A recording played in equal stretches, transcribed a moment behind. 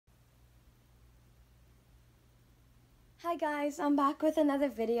Hi guys, I'm back with another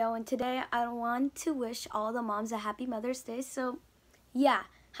video, and today I want to wish all the moms a happy Mother's Day. So yeah,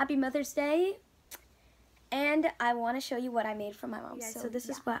 happy Mother's Day. And I want to show you what I made for my mom. So this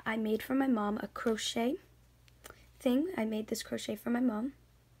is what I made for my mom, a crochet thing. I made this crochet for my mom.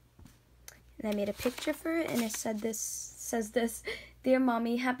 And I made a picture for it, and it says this, "Dear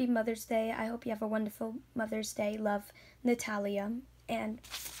Mommy, happy Mother's Day. I hope you have a wonderful Mother's Day. Love, Natalia." And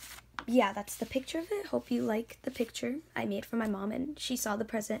yeah, that's the picture of it. Hope you like the picture I made for my mom, and she saw the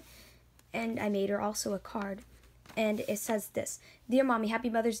present, and I made her also a card, and it says this: "Dear Mommy, happy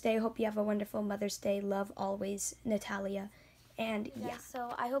Mother's Day. Hope you have a wonderful Mother's Day. Love always, Natalia." And yeah,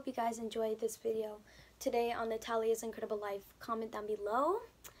 so I hope you guys enjoyed this video today on Natalia's Incredible Life. Comment down below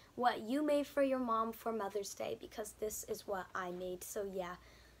what you made for your mom for Mother's Day, because this is what I made. So yeah,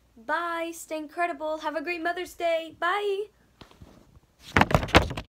 bye, stay incredible, have a great Mother's Day, bye.